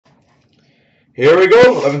Here we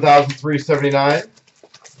go, 11,379.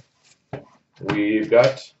 We've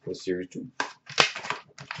got the Series 2.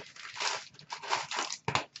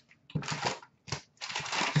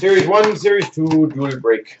 Series 1, Series 2, jewelry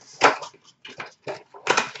break.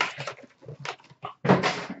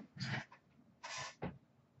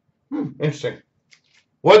 Interesting.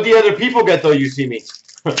 What'd the other people get, though, you see me?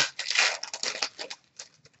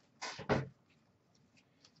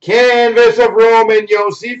 Canvas of Roman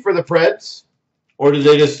Yossi for the Preds. Or did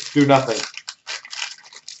they just do nothing?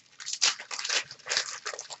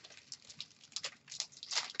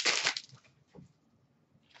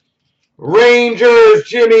 Rangers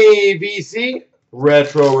Jimmy VC,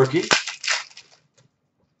 retro rookie.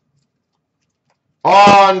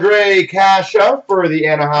 Andre Kasha for the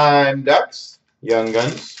Anaheim Ducks, Young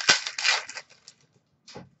Guns.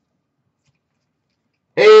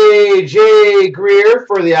 A.J. Greer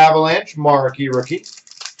for the Avalanche, marquee rookie.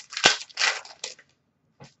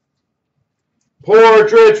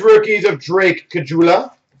 Portraits rookies of Drake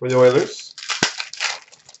Caggiula for the Oilers.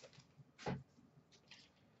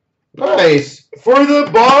 Nice. For the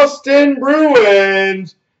Boston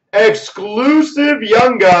Bruins, exclusive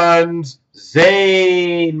Young Guns,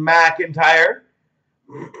 Zane McIntyre.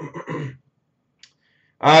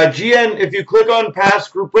 GN, if you click on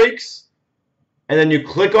past group breaks, and then you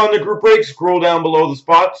click on the group breaks, scroll down below the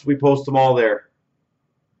spots, we post them all there.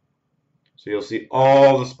 So you'll see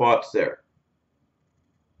all the spots there.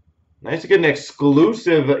 Nice to get an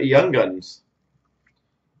exclusive Young Guns.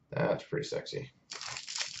 That's pretty sexy.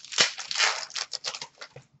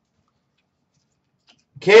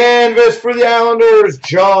 Canvas for the Islanders,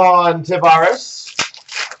 John Tavares.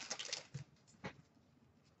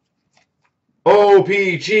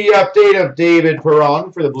 OPG update of David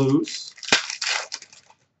Perron for the Blues.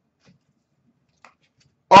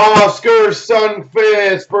 Oscar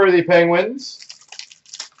Sundqvist for the Penguins.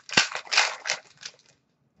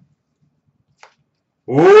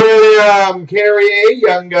 William Carrier,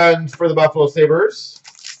 Young Guns for the Buffalo Sabres.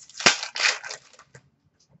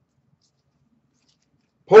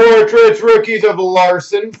 Portraits rookies of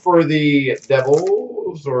Larson for the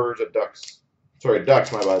Devils, or is it Ducks? Sorry,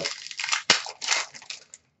 Ducks, my bad.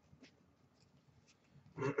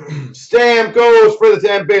 Stamkos for the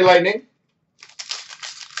Tampa Bay Lightning.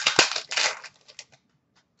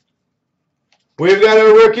 We've got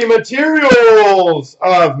a rookie materials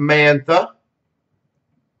of Mantha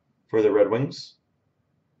for the Red Wings.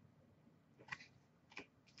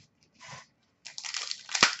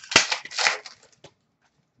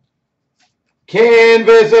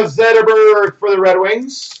 Canvas of Zetterberg for the Red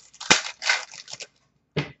Wings.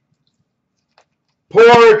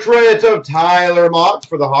 Portrait of Tyler Mott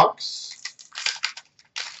for the Hawks.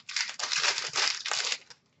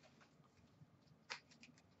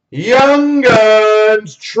 Young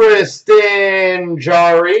Guns, Tristan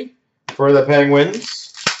Jarry for the Penguins.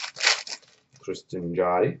 Tristan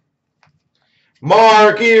Jarry.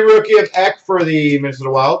 Marquee rookie of Eck for the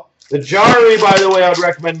Minnesota Wild. The Jarry, by the way, I would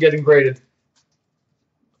recommend getting graded.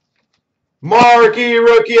 Marquee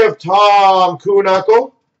rookie of Tom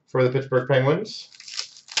Kuhnhackl for the Pittsburgh Penguins.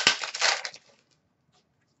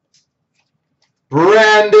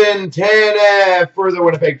 Brandon Tanev for the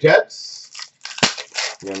Winnipeg Jets.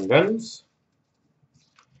 Young Guns.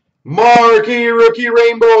 Marquee rookie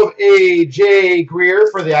rainbow of A.J. Greer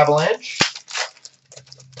for the Avalanche.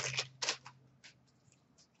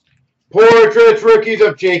 Portraits rookies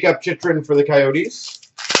of Jacob Chychrun for the Coyotes.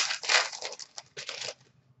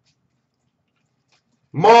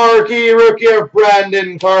 Marquee rookie of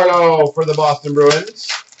Brandon Carlo for the Boston Bruins.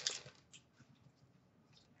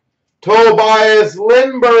 Tobias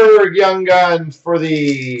Lindbergh, Young Guns for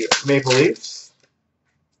the Maple Leafs.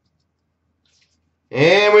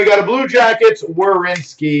 And we got a Blue Jackets,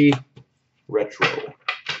 Werenski retro.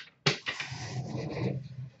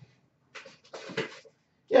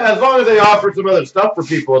 Yeah, as long as they offer some other stuff for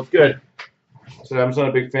people, it's good. So I'm not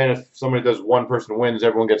a big fan if somebody does one person wins,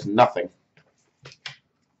 everyone gets nothing.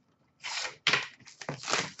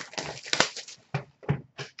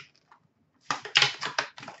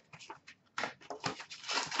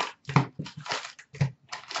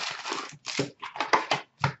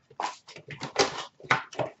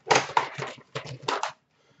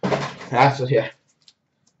 Absolutely, yeah.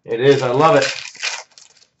 It is. I love it.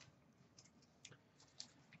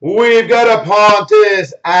 We've got a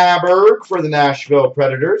Pontus Aberg for the Nashville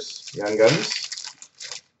Predators. Young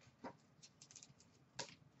Guns.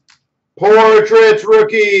 Portraits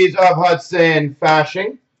rookies of Hudson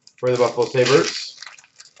Fasching for the Buffalo Sabres.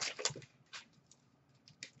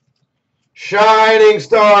 Shining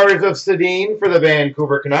Stars of Sedin for the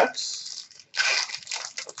Vancouver Canucks.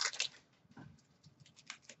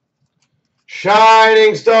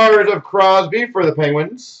 Shining Stars of Crosby for the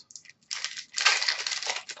Penguins.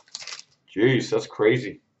 Jeez, that's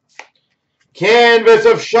crazy. Canvas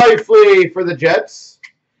of Scheifele for the Jets.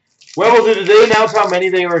 Well, did they announce how many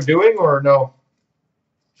they are doing or no?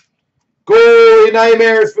 Goalie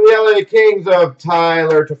Nightmares for the LA Kings of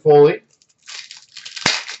Tyler Toffoli.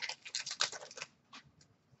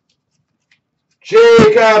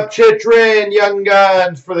 Jacob Chitrin, Young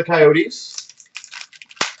Guns for the Coyotes.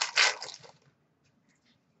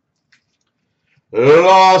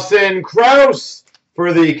 Lawson Krause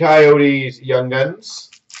for the Coyotes, Young Guns.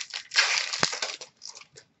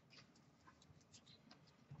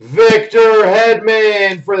 Victor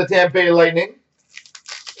Hedman for the Tampa Bay Lightning,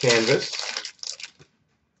 canvas.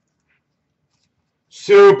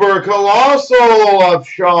 Super Colossal of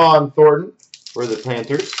Sean Thornton for the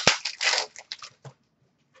Panthers.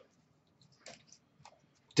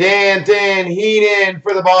 Danton Heenan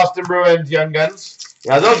for the Boston Bruins, Young Guns.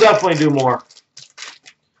 Yeah, they'll definitely do more.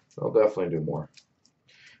 They'll definitely do more.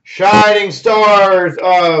 Shining Stars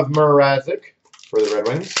of Mrazek for the Red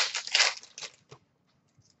Wings.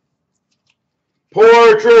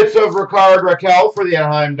 Portraits of Ricard Raquel for the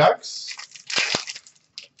Anaheim Ducks.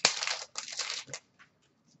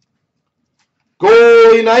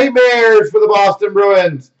 Goalie Nightmares for the Boston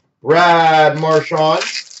Bruins, Brad Marchand.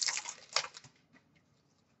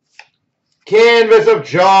 Canvas of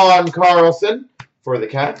John Carlson for the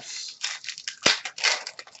Caps.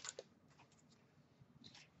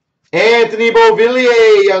 Anthony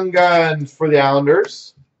Beauvillier, Young Guns for the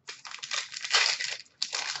Islanders.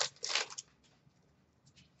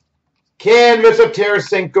 Canvas of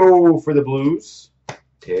Tarasenko for the Blues.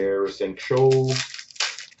 Tarasenko.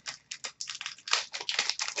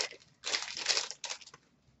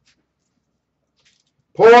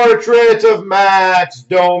 Portrait of Max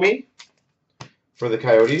Domi for the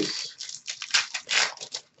Coyotes.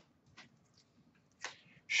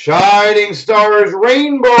 Shining Stars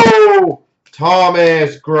Rainbow,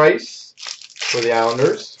 Thomas Greiss for the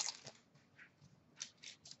Islanders.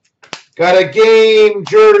 Got a game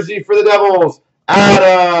jersey for the Devils,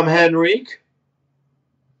 Adam Henrique.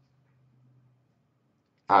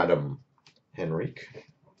 Adam Henrique.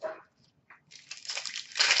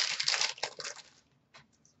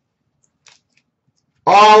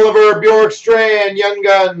 Oliver Bjorkstrand, Young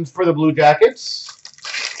Guns for the Blue Jackets.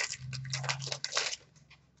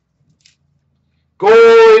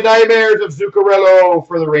 Goalie Nightmares of Zuccarello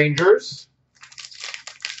for the Rangers.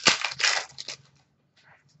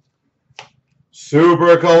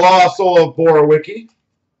 Super Colossal of Borowiecki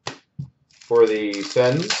for the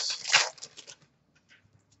Sens.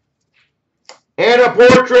 And a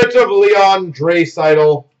portrait of Leon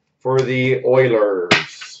Draisaitl for the Oilers.